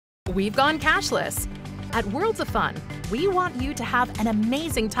We've gone cashless. At Worlds of Fun, we want you to have an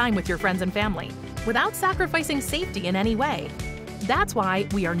amazing time with your friends and family without sacrificing safety in any way. That's why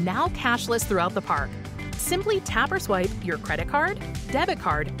we are now cashless throughout the park. Simply tap or swipe your credit card, debit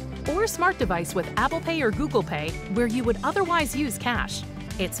card, or smart device with Apple Pay or Google Pay where you would otherwise use cash.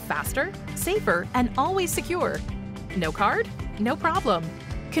 It's faster, safer, and always secure. No card? No problem.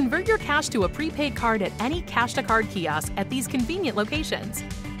 Convert your cash to a prepaid card at any cash-to-card kiosk at these convenient locations.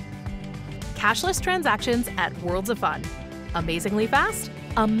 Cashless transactions at Worlds of Fun. Amazingly fast,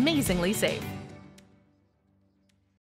 amazingly safe.